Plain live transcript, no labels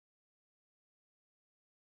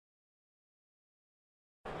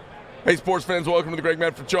Hey, sports fans, welcome to the Greg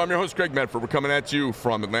Medford Show. I'm your host, Greg Medford. We're coming at you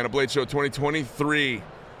from Atlanta Blade Show 2023.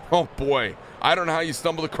 Oh, boy. I don't know how you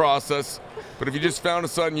stumbled across us, but if you just found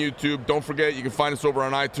us on YouTube, don't forget you can find us over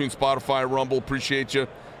on iTunes, Spotify, Rumble. Appreciate you.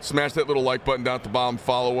 Smash that little like button down at the bottom.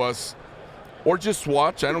 Follow us. Or just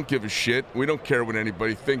watch. I don't give a shit. We don't care what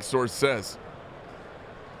anybody thinks or says.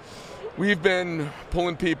 We've been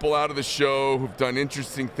pulling people out of the show who've done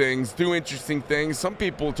interesting things, do interesting things. Some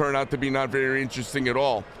people turn out to be not very interesting at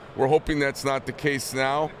all. We're hoping that's not the case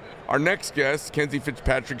now. Our next guest, Kenzie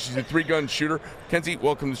Fitzpatrick, she's a three-gun shooter. Kenzie,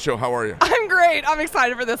 welcome to the show. How are you? I'm great. I'm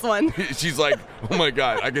excited for this one. She's like, oh my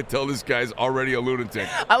God, I could tell this guy's already a lunatic.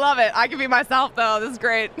 I love it. I can be myself, though. This is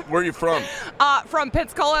great. Where are you from? From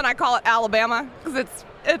Pensacola, and I call it Alabama because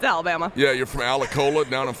it's Alabama. Yeah, you're from Alicola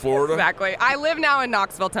down in Florida? Exactly. I live now in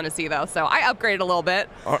Knoxville, Tennessee, though, so I upgraded a little bit.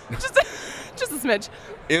 Just a smidge.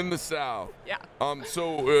 In the South. Yeah.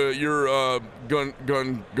 So you're a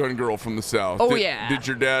gun girl from the South. Oh, yeah. Did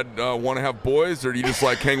your dad want to have boys, or do you just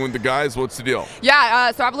like hang with the guys? What's the deal?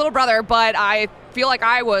 Yeah, so I have a little brother, but I feel like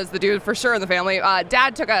I was the dude for sure in the family.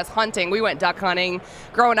 Dad took us hunting. We went duck hunting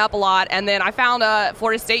growing up a lot, and then I found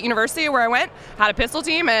Florida State University where I went, had a pistol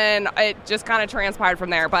team, and it just kind of transpired from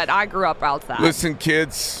there, but I grew up outside. Listen,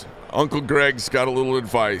 kids, Uncle Greg's got a little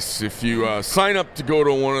advice. If you sign up to go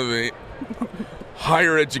to one of the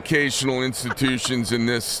higher educational institutions in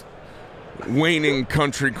this waning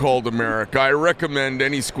country called America, I recommend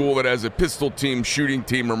any school that has a pistol team, shooting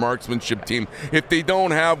team, or marksmanship team. If they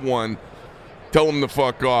don't have one, tell them to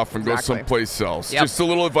fuck off and go someplace else. Yep. Just a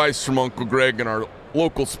little advice from Uncle Greg and our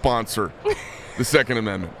local sponsor, the Second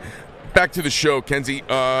Amendment. Back to the show, Kenzie.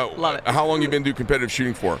 Love it. How long you been doing competitive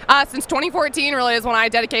shooting for? Since 2014 really is when I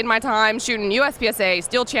dedicated my time shooting USPSA,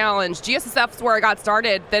 Steel Challenge, GSSF's where I got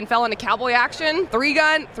started, then fell into cowboy action, three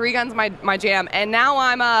guns my jam, and now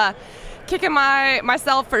I'm kicking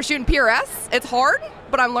myself for shooting PRS. It's hard,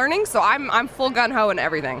 but I'm learning, so I'm full gun-ho and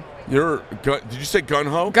everything. Did you say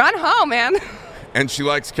gun-ho? Gun-ho, man. And she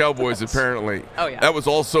likes cowboys, apparently. Oh, yeah. That was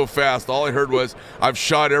all so fast. All I heard was, I've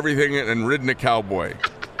shot everything and ridden a cowboy.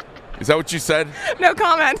 Is that what you said? No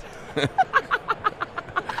comment.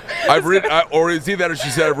 I've ridden, or is he that, or she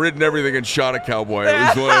said, I've ridden everything and shot a cowboy.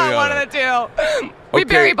 It was one of the two. We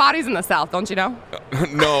bury bodies in the South, don't you know?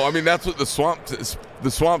 No, I mean, that's what the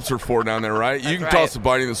swamps are for down there, right? You can right. toss a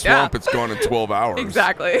body in the swamp, It's gone in 12 hours.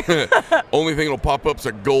 Exactly. Only thing that'll pop up is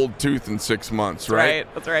a gold tooth in 6 months, right?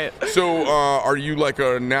 That's right. So are you like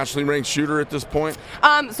a nationally ranked shooter at this point?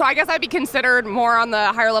 So I guess I'd be considered more on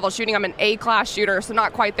the higher level shooting. I'm an A-class shooter, so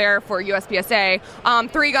not quite there for USPSA.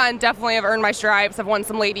 Three-gun, definitely have earned my stripes. I've won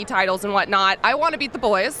some lady titles and whatnot. I want to beat the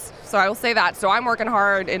boys, so I will say that. So I'm working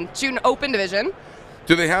hard in shooting open division.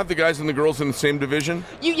 Do they have the guys and the girls in the same division?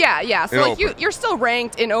 Yeah. So like you're still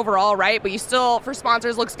ranked in overall, right? But you still, for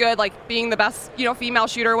sponsors, looks good, like being the best, female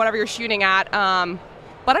shooter, whatever you're shooting at.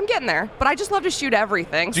 But I'm getting there. But I just love to shoot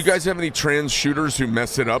everything. Do you guys have any trans shooters who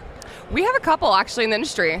mess it up? We have a couple actually in the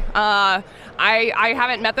industry. I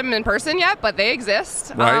haven't met them in person yet, but they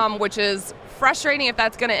exist, right. Which is frustrating if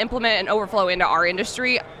that's going to implement and overflow into our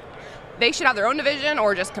industry. They should have their own division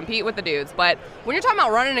or just compete with the dudes. But when you're talking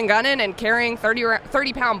about running and gunning and carrying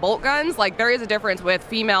 30-pound bolt guns, like there is a difference with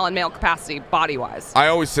female and male capacity body-wise. I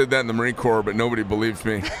always said that in the Marine Corps, but nobody believed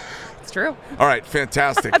me. It's true. All right,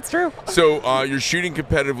 fantastic. That's true. So you're shooting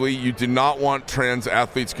competitively. You do not want trans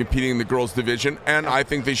athletes competing in the girls' division, and I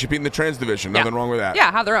think they should be in the trans division. Nothing wrong with that.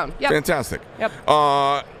 Yeah, have their own. Yep. Fantastic. Yep.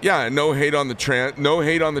 No hate on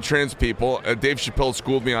the trans people. Dave Chappelle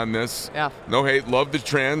schooled me on this. Yeah. No hate. Love the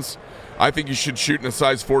trans. I think you should shoot in a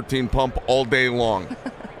size 14 pump all day long. Not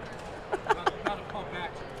a pump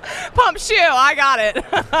action. Pump shoe. I got it.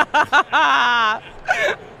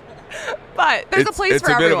 But there's a place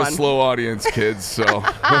for everyone. It's a bit of a slow audience, kids, so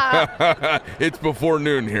it's before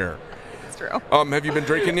noon here. It's true. Have you been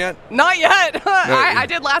drinking yet? Not yet. I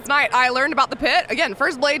did last night. I learned about the pit. Again,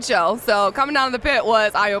 first Blade show, so coming down to the pit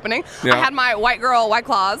was eye-opening. Yeah. I had my White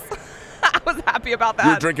Claws. I was happy about that.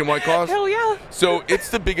 You were drinking White Claws? Hell yeah. So it's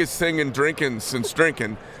the biggest thing in drinking since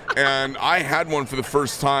drinking. And I had one for the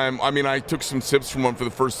first time. I mean, I took some sips from one for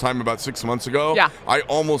the first time about 6 months ago. Yeah. I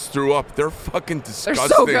almost threw up. They're fucking disgusting.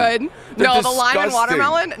 They're so good. They're the lime and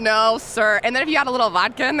watermelon? No, sir. And then if you had a little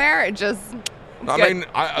vodka in there, it just... I mean,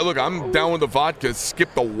 look, I'm down with the vodka.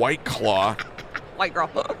 Skip the White Claw. White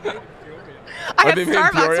girl. I had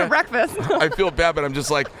Starbucks for breakfast. I feel bad, but I'm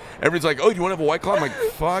just like, everybody's like, oh, do you want to have a White Claw? I'm like,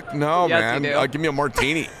 fuck no, yes, man. You do. Give me a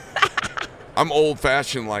martini. I'm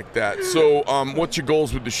old-fashioned like that. So what's your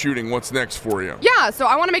goals with the shooting? What's next for you? Yeah, so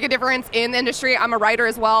I want to make a difference in the industry. I'm a writer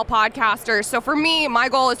as well, podcaster. So for me, my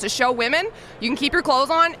goal is to show women you can keep your clothes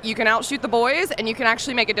on, you can outshoot the boys, and you can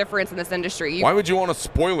actually make a difference in this industry. Why would you want to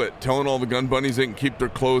spoil it, telling all the gun bunnies they can keep their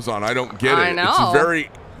clothes on? I don't get it. I know. It's very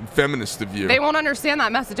feminist of you. They won't understand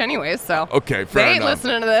that message anyways, so. Okay, fair They ain't enough.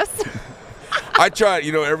 listening to this. I try,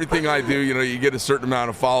 everything I do, you get a certain amount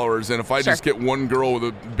of followers, and if I just get one girl with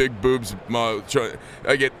a big boobs,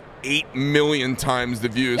 I get 8 million times the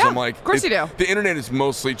views. Yeah, I'm like, of course you do. The internet is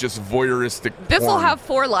mostly just voyeuristic This will porn. have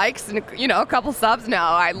 4 likes and a couple subs. No,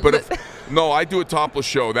 No, I do a topless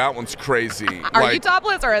show. That one's crazy. Are you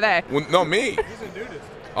topless or are they? No, me. He's a nudist.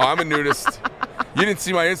 Oh, I'm a nudist. You didn't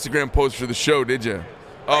see my Instagram post for the show, did you?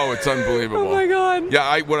 Oh, it's unbelievable. Oh my God.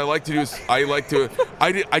 Yeah, what I like to do is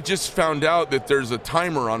I just found out that there's a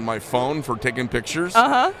timer on my phone for taking pictures.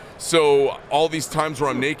 Uh-huh. So all these times where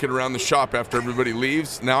I'm naked around the shop after everybody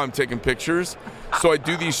leaves, now I'm taking pictures. So I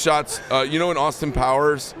do these shots, in Austin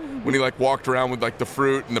Powers, when he walked around with the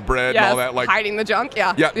fruit and the bread and all that, hiding the junk.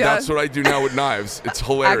 Yeah. Yeah, that's what I do now with knives. It's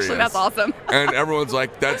hilarious. Actually, that's awesome. And everyone's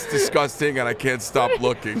like, that's disgusting, and I can't stop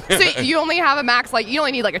looking. So you only have a max, you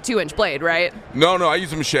only need a 2-inch blade, right? No, I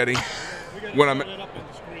use a machete. When I'm,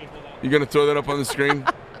 you gonna throw that up on the screen?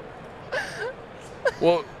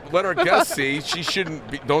 Well, let our guest see. She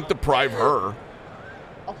shouldn't be. Don't deprive her.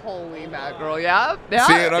 Holy mackerel, yeah.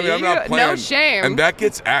 See, and I'm not playing. No shame. And that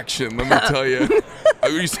gets action, let me tell you. Are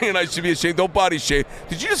you saying I should be ashamed? Don't body shame.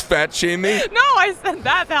 Did you just fat shame me? No, I said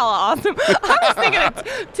that's hella awesome. I was thinking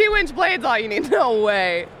 2-inch blades all you need. No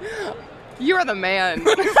way. You are the man.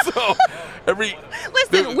 So,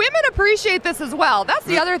 Listen, women appreciate this as well. That's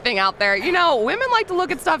the other thing out there. Women like to look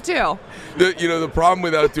at stuff too. The problem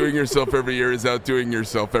with outdoing yourself every year is outdoing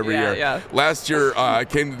yourself every year. Yeah. Last year, I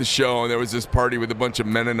came to the show, and there was this party with a bunch of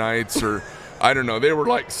Mennonites, or I don't know. They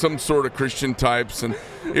were some sort of Christian types, and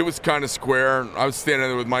it was kind of square. I was standing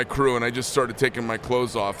there with my crew, and I just started taking my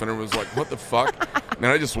clothes off, and it was like, what the fuck? And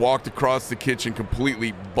I just walked across the kitchen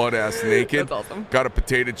completely butt-ass naked. That's awesome. Got a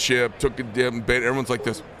potato chip, took a dip, and everyone's like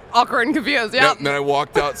this. Awkward and confused, yeah. And then I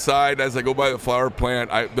walked outside. As I go by the flower plant,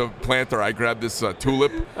 the planter, I grabbed this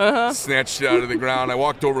tulip, snatched it out of the ground. I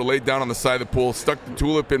walked over, laid down on the side of the pool, stuck the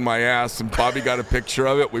tulip in my ass, and Bobby got a picture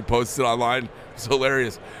of it. We posted it online. It's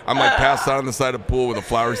hilarious. I'm passed out on the side of the pool with a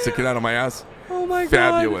flower sticking out of my ass. Oh my God.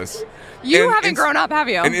 Fabulous. You haven't grown up, have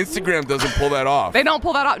you? And Instagram doesn't pull that off. They don't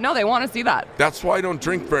pull that off. No, they want to see that. That's why I don't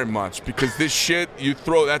drink very much, because this shit you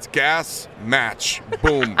throw, that's gas, match,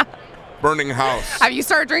 boom. Burning house. Have you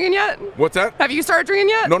started drinking yet? What's that? Have you started drinking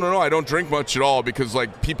yet? No. I don't drink much at all because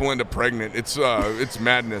people end up pregnant. It's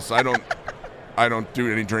madness. I don't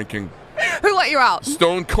do any drinking. Who let you out?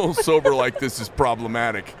 Stone cold sober like this is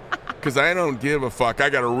problematic because I don't give a fuck.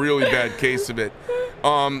 I got a really bad case of it.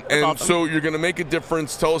 And awesome. So you're going to make a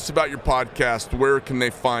difference. Tell us about your podcast. Where can they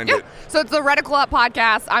find it? So it's the Reticle Up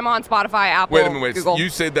podcast. I'm on Spotify, Apple, Wait a minute. Google. You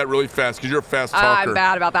said that really fast because you're a fast talker. I'm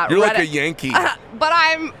bad about that. You're like a Yankee. But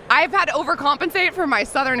I've had to overcompensate for my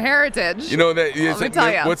Southern heritage. Let me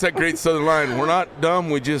tell you. What's that great Southern line? We're not dumb.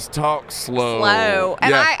 We just talk slow. And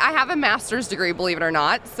yeah. I have a master's degree, believe it or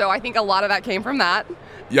not. So I think a lot of that came from that.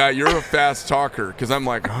 Yeah, you're a fast talker because I'm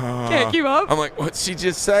like, can't keep up. I'm like, what'd she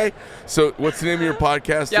just say? So what's the name of your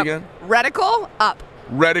podcast again? Reticle Up.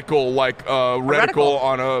 Reticle, like reticle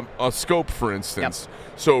on a scope, for instance.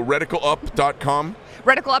 Yep. So reticleup.com.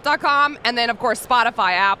 Reticleup.com, and then, of course,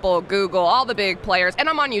 Spotify, Apple, Google, all the big players. And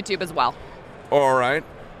I'm on YouTube as well. All right.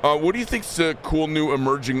 What do you think's a cool new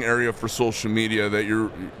emerging area for social media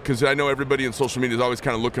that because I know everybody in social media is always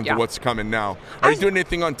kind of looking for what's coming now. Are you doing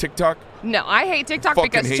anything on TikTok? No, I hate TikTok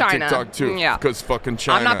fucking because hate China. TikTok too. Yeah. Because fucking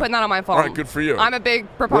China. I'm not putting that on my phone. All right, good for you. I'm a big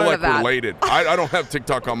proponent of that. We're related. I don't have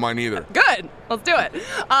TikTok on mine either. Good. Let's do it.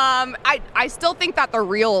 I still think that the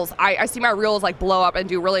reels, I see my reels blow up and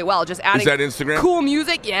do really well. Just adding Is that Instagram? Cool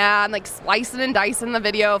music, yeah, and slicing and dicing the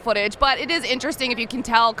video footage. But it is interesting if you can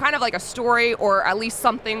tell kind of like a story or at least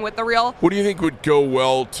something with the reel. What do you think would go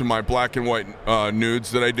well to my black and white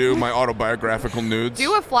nudes that I do, my autobiographical nudes?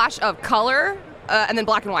 Do a flash of color. And then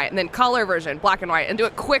black and white, and then color version, black and white, and do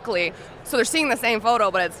it quickly so they're seeing the same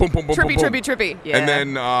photo, but it's boom, boom, boom, trippy, boom, boom. trippy. Yeah. And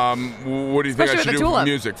then, what do you think Especially I should with the do with tulip.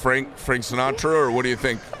 music? Frank Sinatra, or what do you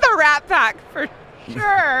think? The Rat Pack for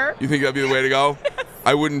sure. You think that'd be the way to go?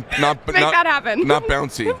 I wouldn't Make that happen. Not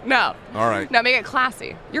bouncy. No. All right. No, make it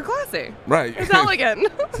classy. You're classy. Right. It's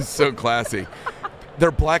elegant. It's so classy. They're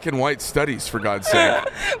black and white studies, for God's sake.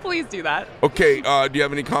 Please do that. Okay, do you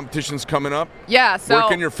have any competitions coming up? Yeah, so... Where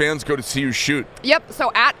can your fans go to see you shoot? Yep,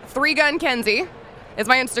 so at 3 Gun Kenzie. It's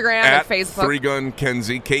my Instagram at and Facebook. 3Gun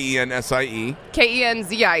Kenzie, Kenzie.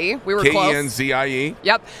 Kenzie. We were close. Kenzie.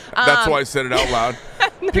 Yep. That's why I said it out loud.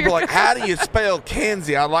 People are like, how do you spell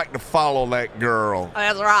Kenzie? I'd like to follow that girl.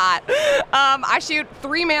 That's right. I shoot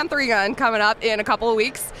 3-man 3-gun coming up in a couple of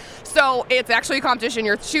weeks. So it's actually a competition.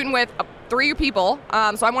 You're shooting with 3 people.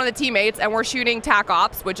 So I'm one of the teammates, and we're shooting TAC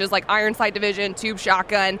Ops, which is like iron sight division, tube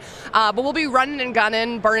shotgun. But we'll be running and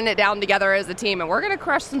gunning, burning it down together as a team, and we're going to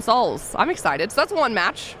crush some souls. I'm excited. So that's one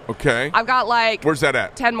match. Okay. I've got like... Where's that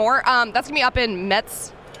at? 10 more. That's going to be up in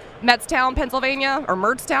Metztown, Pennsylvania, or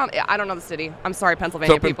Mertztown. I don't know the city. I'm sorry,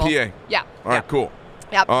 Pennsylvania It's up people. in PA. Yeah. All right, cool.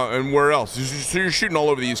 Yep. And where else? So you're shooting all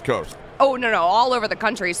over the East Coast? Oh, no, all over the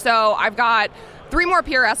country. So I've got 3 more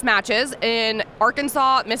PRS matches in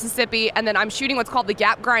Arkansas, Mississippi, and then I'm shooting what's called the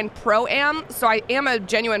Gap Grind Pro-Am. So I am a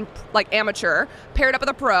genuine amateur paired up with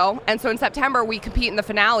a pro, and so in September we compete in the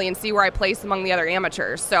finale and see where I place among the other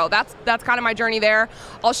amateurs. So that's kind of my journey there.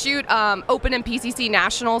 I'll shoot Open and PCC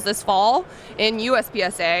Nationals this fall in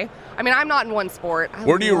USPSA. I mean, I'm not in one sport.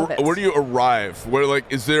 Where do you arrive?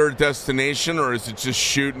 Is there a destination, or is it just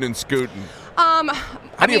shooting and scooting?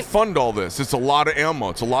 How do you fund all this? It's a lot of ammo.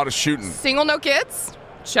 It's a lot of shooting. Single, no kids.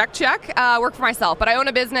 Check. Work for myself. But I own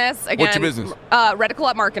a business. Again, what's your business? Reticle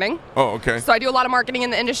at marketing. Oh, okay. So I do a lot of marketing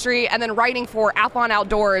in the industry, and then writing for Athlon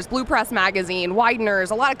Outdoors, Blue Press Magazine,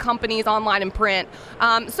 Widener's, a lot of companies online and print.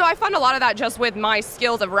 So I fund a lot of that just with my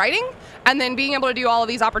skills of writing, and then being able to do all of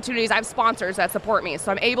these opportunities. I have sponsors that support me,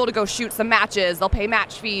 so I'm able to go shoot some matches. They'll pay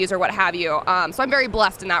match fees or what have you. So I'm very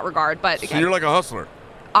blessed in that regard. But again, so you're like a hustler.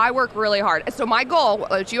 I work really hard. So my goal,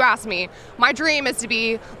 which you asked me, my dream is to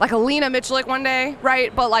be like a Lena Mitchell one day,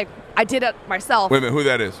 right? But like I did it myself. Wait a minute, who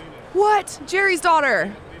that is? What? Jerry's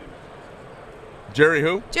daughter. Jerry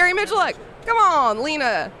who? Jerry Mitchell. Come on,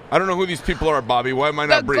 Lena. I don't know who these people are, Bobby. Why am I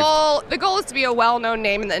not briefed? The goal is to be a well-known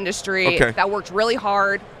name in the industry that worked really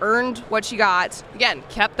hard, earned what she got. Again,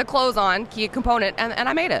 kept the clothes on, key component, and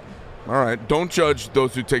I made it. All right. Don't judge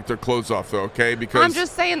those who take their clothes off, though, okay? Because I'm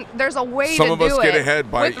just saying there's a way to do it. Some of us get ahead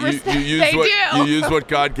by you use what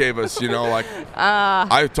God gave us,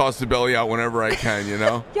 I toss the belly out whenever I can,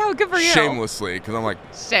 Yeah, well, good for you. Shamelessly, because I'm like...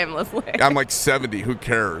 Shamelessly. I'm like 70. Who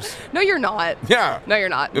cares? No, you're not. Yeah. No, you're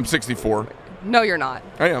not. I'm 64. No, you're not.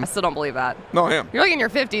 I am. I still don't believe that. No, I am. You're like in your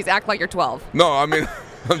 50s, act like you're 12. No, I mean...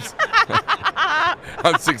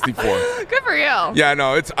 I'm 64. Good for you. Yeah,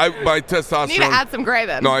 no, my testosterone. You need to add some gray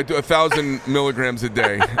then. No, I do 1,000 milligrams a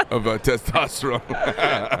day of testosterone.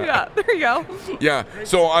 Yeah, there you go. Yeah,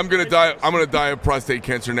 so I'm gonna die. I'm gonna die of prostate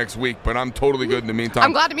cancer next week, but I'm totally good in the meantime.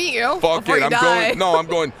 I'm glad to meet you. Fuck before it. You die. I'm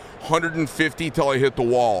going 150 till I hit the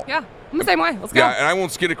wall. Yeah, I'm the same way. Let's go. Yeah, and I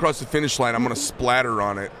won't skid across the finish line. I'm gonna splatter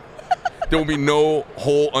on it. There will be no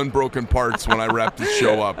whole unbroken parts when I wrap this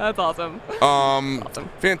show up. That's awesome. Awesome.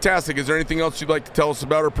 Fantastic. Is there anything else you'd like to tell us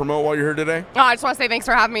about or promote while you're here today? I just want to say thanks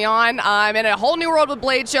for having me on. I'm in a whole new world with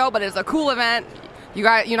Blade Show, but it's a cool event. You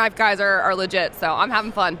guys are legit, so I'm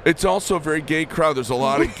having fun. It's also a very gay crowd. There's a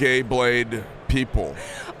lot of gay Blade people.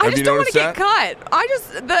 I just don't want to get cut.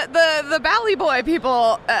 The Bally Boy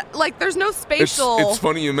people, there's no spatial. It's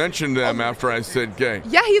funny you mentioned them after I said gay.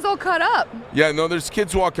 Yeah, he's all cut up. Yeah, no, there's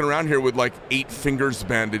kids walking around here with 8 fingers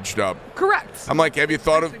bandaged up. Correct. I'm like, have you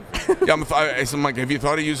thought of? I'm like, have you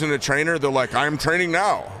thought of using a trainer? They're like, I'm training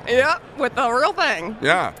now. Yeah, with the real thing.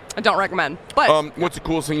 Yeah. I don't recommend. But what's the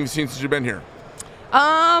coolest thing you've seen since you've been here?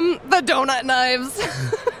 The donut knives,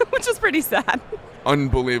 which is pretty sad.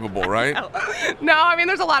 Unbelievable, right? No, I mean,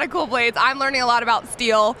 there's a lot of cool blades. I'm learning a lot about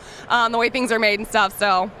steel, the way things are made and stuff.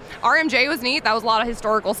 So RMJ was neat. That was a lot of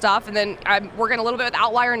historical stuff. And then I'm working a little bit with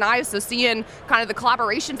Outlier Knives, so seeing kind of the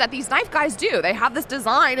collaborations that these knife guys do. They have this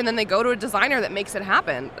design, and then they go to a designer that makes it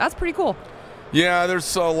happen. That's pretty cool. Yeah,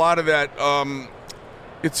 there's a lot of that.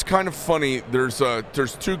 It's kind of funny. There's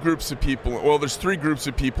 2 groups of people. Well, there's 3 groups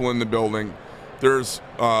of people in the building. There's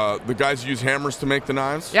the guys who use hammers to make the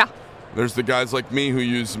knives. Yeah. There's the guys like me who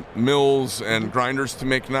use mills and grinders to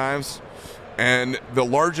make knives. And the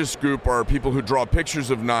largest group are people who draw pictures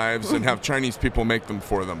of knives and have Chinese people make them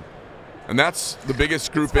for them. And that's the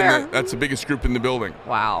biggest group that's the biggest group in the building.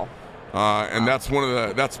 Wow. And that's one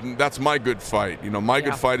of that's my good fight. My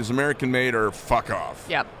good fight is American made or fuck off.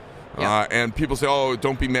 Yep. And people say, "Oh,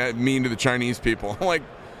 don't be mean to the Chinese people." I'm like,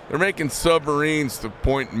 they're making submarines to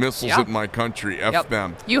point missiles at my country. F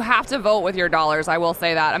them. You have to vote with your dollars. I will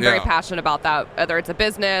say that. I'm very passionate about that. Whether it's a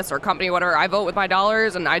business or company, whatever, I vote with my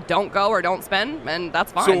dollars, and I don't go or don't spend, and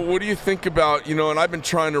that's fine. So what do you think about, and I've been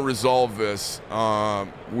trying to resolve this.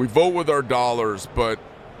 We vote with our dollars, but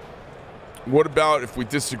what about if we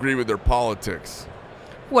disagree with their politics?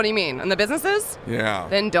 What do you mean? And the businesses? Yeah.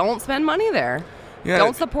 Then don't spend money there.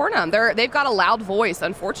 don't support them. They've got a loud voice,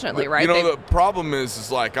 unfortunately, right? The problem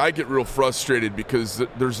is like I get real frustrated because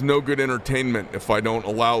there's no good entertainment if I don't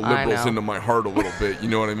allow liberals into my heart a little bit. You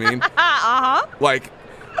know what I mean? Like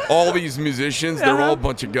all these musicians, they're all a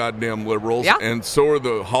bunch of goddamn liberals, and so are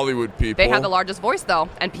the Hollywood people. They have the largest voice, though,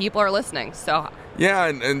 and people are listening. So yeah,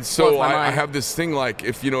 and so I have this thing like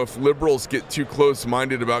if liberals get too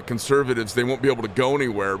close-minded about conservatives, they won't be able to go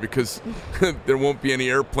anywhere because there won't be any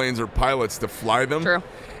airplanes or pilots to fly them. True.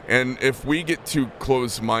 And if we get too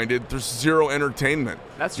close-minded, there's zero entertainment.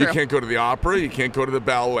 That's true. You can't go to the opera, you can't go to the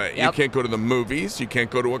ballet, you can't go to the movies, you can't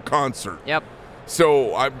go to a concert. Yep.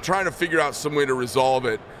 So I'm trying to figure out some way to resolve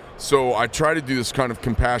it. So I try to do this kind of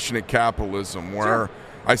compassionate capitalism where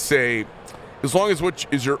I say, as long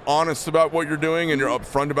as you're honest about what you're doing and you're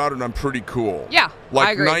upfront about it, I'm pretty cool. Yeah, like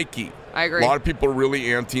I agree. Nike. I agree. A lot of people are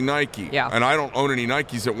really anti-Nike. Yeah. And I don't own any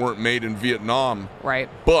Nikes that weren't made in Vietnam. Right.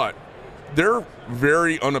 But they're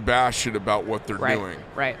very unabashed about what they're doing.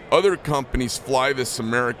 Right. Other companies fly this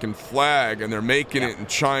American flag and they're making it in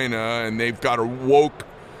China and they've got a woke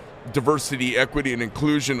diversity, equity, and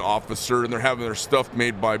inclusion officer, and they're having their stuff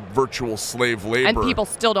made by virtual slave labor. And people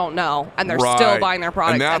still don't know, and they're still buying their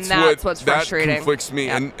product, and that's what's frustrating. That conflicts me.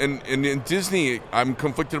 Yep. And in Disney, I'm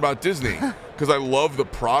conflicted about Disney because I love the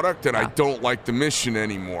product and I don't like the mission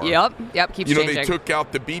anymore. Yep, keeps changing. They took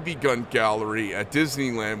out the BB gun gallery at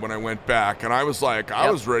Disneyland when I went back, and I was like,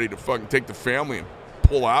 I was ready to fucking take the family and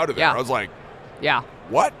pull out of there. I was like,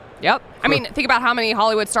 what? Yep. I mean, think about how many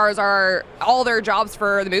Hollywood stars are all their jobs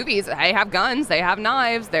for the movies. They have guns, they have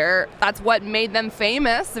knives. That's what made them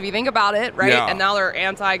famous, if you think about it, right? Yeah. And now they're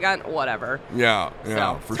anti-gun, whatever. Yeah,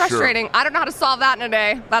 so, for it's frustrating. Sure. I don't know how to solve that in a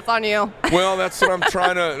day. That's on you. Well, that's what I'm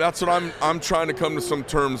trying to. That's what I'm trying to come to some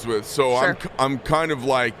terms with. So I'm kind of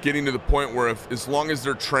like getting to the point where as long as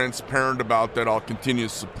they're transparent about that, I'll continue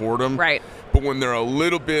to support them. Right. But when they're a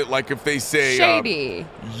little bit like if they say shady,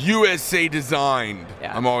 USA designed,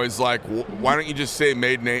 I'm always like, why don't you just say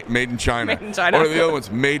made in China? Made in China. Or the other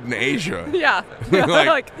one's made in Asia. Yeah.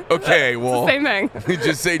 like, okay, well, same thing. You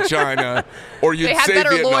just say China, or you say They had better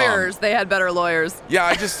Vietnam. lawyers. They had better lawyers. Yeah,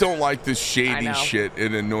 I just don't like this shady shit.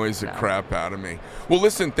 It annoys the crap out of me. Well,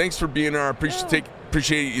 listen, thanks for being here. I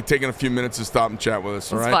appreciate you taking a few minutes to stop and chat with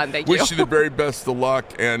us. All right, it's fun. Thank you. Wish you the very best of luck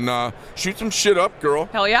and shoot some shit up, girl.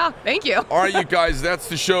 Hell yeah. Thank you. All right, you guys, that's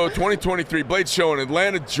the show. 2023 Blade Show in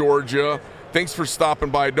Atlanta, Georgia. Thanks for stopping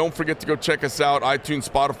by. Don't forget to go check us out, iTunes,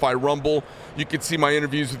 Spotify, Rumble. You can see my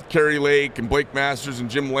interviews with Carrie Lake and Blake Masters and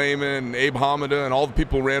Jim Lehman and Abe Hamada and all the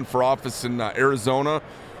people who ran for office in Arizona.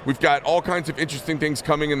 We've got all kinds of interesting things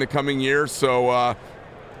coming in the coming year, so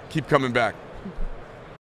keep coming back.